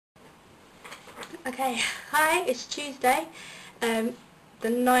Okay, hi, it's Tuesday, the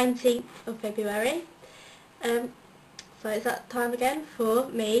 19th of February, so it's that time again for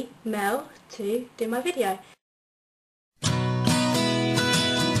me, Mel, to do my video.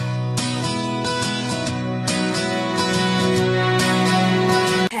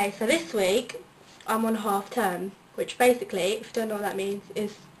 Okay, so this week I'm on half term, which basically, if you don't know what that means,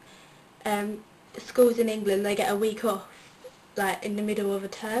 is schools in England, they get a week off, like in the middle of a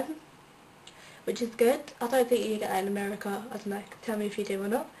term, which is good. I don't think you get that in America. I don't know, tell me if you do or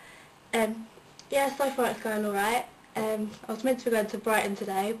not. Yeah, so far it's going alright. I was meant to be going to Brighton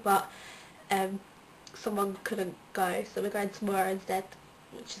today, but someone couldn't go, so we're going tomorrow instead,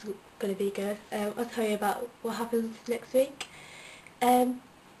 which is going to be good. I'll tell you about what happens next week.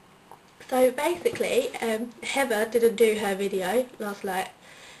 So basically, Heather didn't do her video last night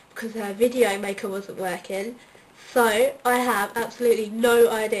because her video maker wasn't working. So I have absolutely no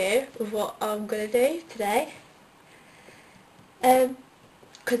idea of what I'm going to do today.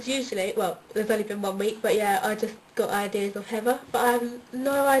 Because usually, well, there's only been 1 week, but yeah, I just got ideas of Heather, but I have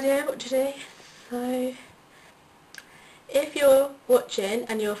no idea what to do. So if you're watching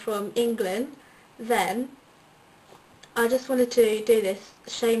and you're from England, then I just wanted to do this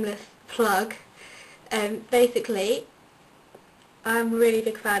shameless plug. Basically, I'm a really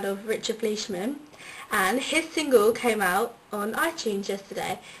big fan of Richard Fleeshman, and his single came out on iTunes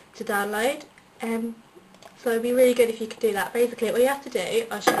yesterday to download. So it'd be really good if you could do that. Basically, all you have to do,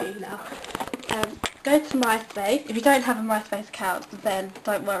 I'll show you now. Go to MySpace. If you don't have a MySpace account, then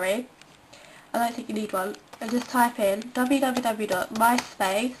don't worry. I don't think you need one. And just type in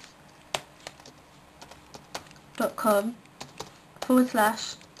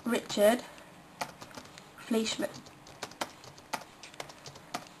www.myspace.com/Richard Fleeshman.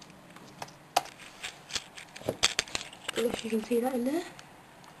 If you can see that in there.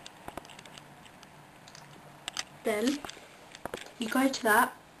 Then you go to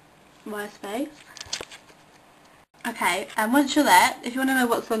that MySpace. Okay, and once you're there, if you want to know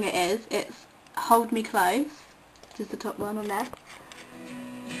what song it is, it's Hold Me Close, which is the top one on there.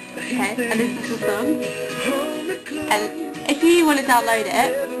 Okay, and this is the song. And if you want to download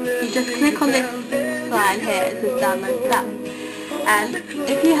it, you just click on this line here, it says download that. And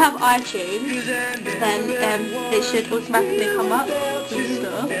if you have iTunes, then it should automatically come up to the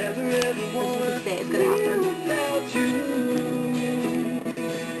store. As you can see, it's going to happen.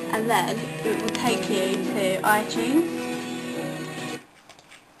 And then it will take you to iTunes.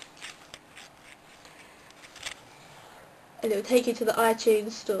 And it will take you to the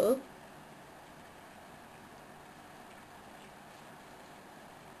iTunes store.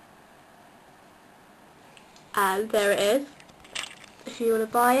 And there it is. If you want to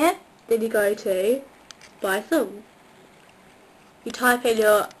buy it, then you go to buy song. You type in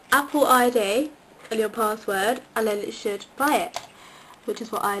your Apple ID and your password, and then it should buy it, which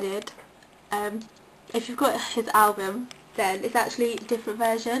is what I did. If you've got his album, then it's actually a different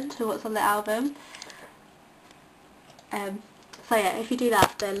version to what's on the album. So yeah, if you do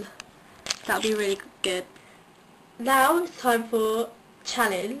that, then that'll be really good. Now it's time for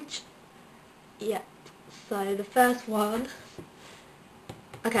challenge. Yeah, so the first one.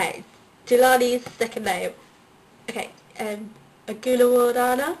 Okay, Jelani's second name. Okay,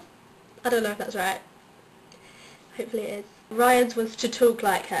 Agulawardana. I don't know if that's right. Hopefully it is. Ryan's was to talk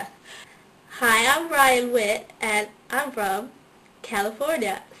like her. Hi, I'm Ryan Witt, and I'm from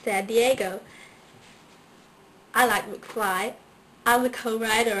California, San Diego. I like McFly. I'm the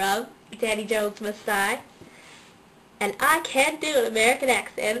co-writer of Danny Jones Must Die. And I can't do an American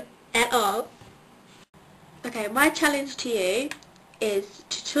accent at all. Okay, my challenge to you is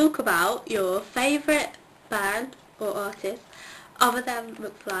to talk about your favourite band or artist other than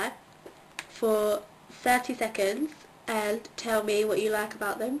McFly for 30 seconds and tell me what you like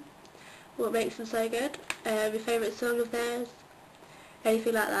about them, what makes them so good, your favourite song of theirs,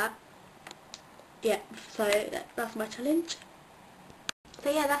 anything like that. Yeah, so that's my challenge. So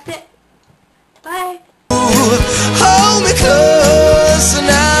yeah, that's it. Bye! Hold me close and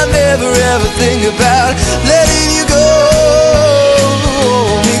I never ever think about letting you go.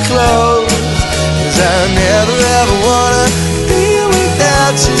 Hold me close, 'cause I never ever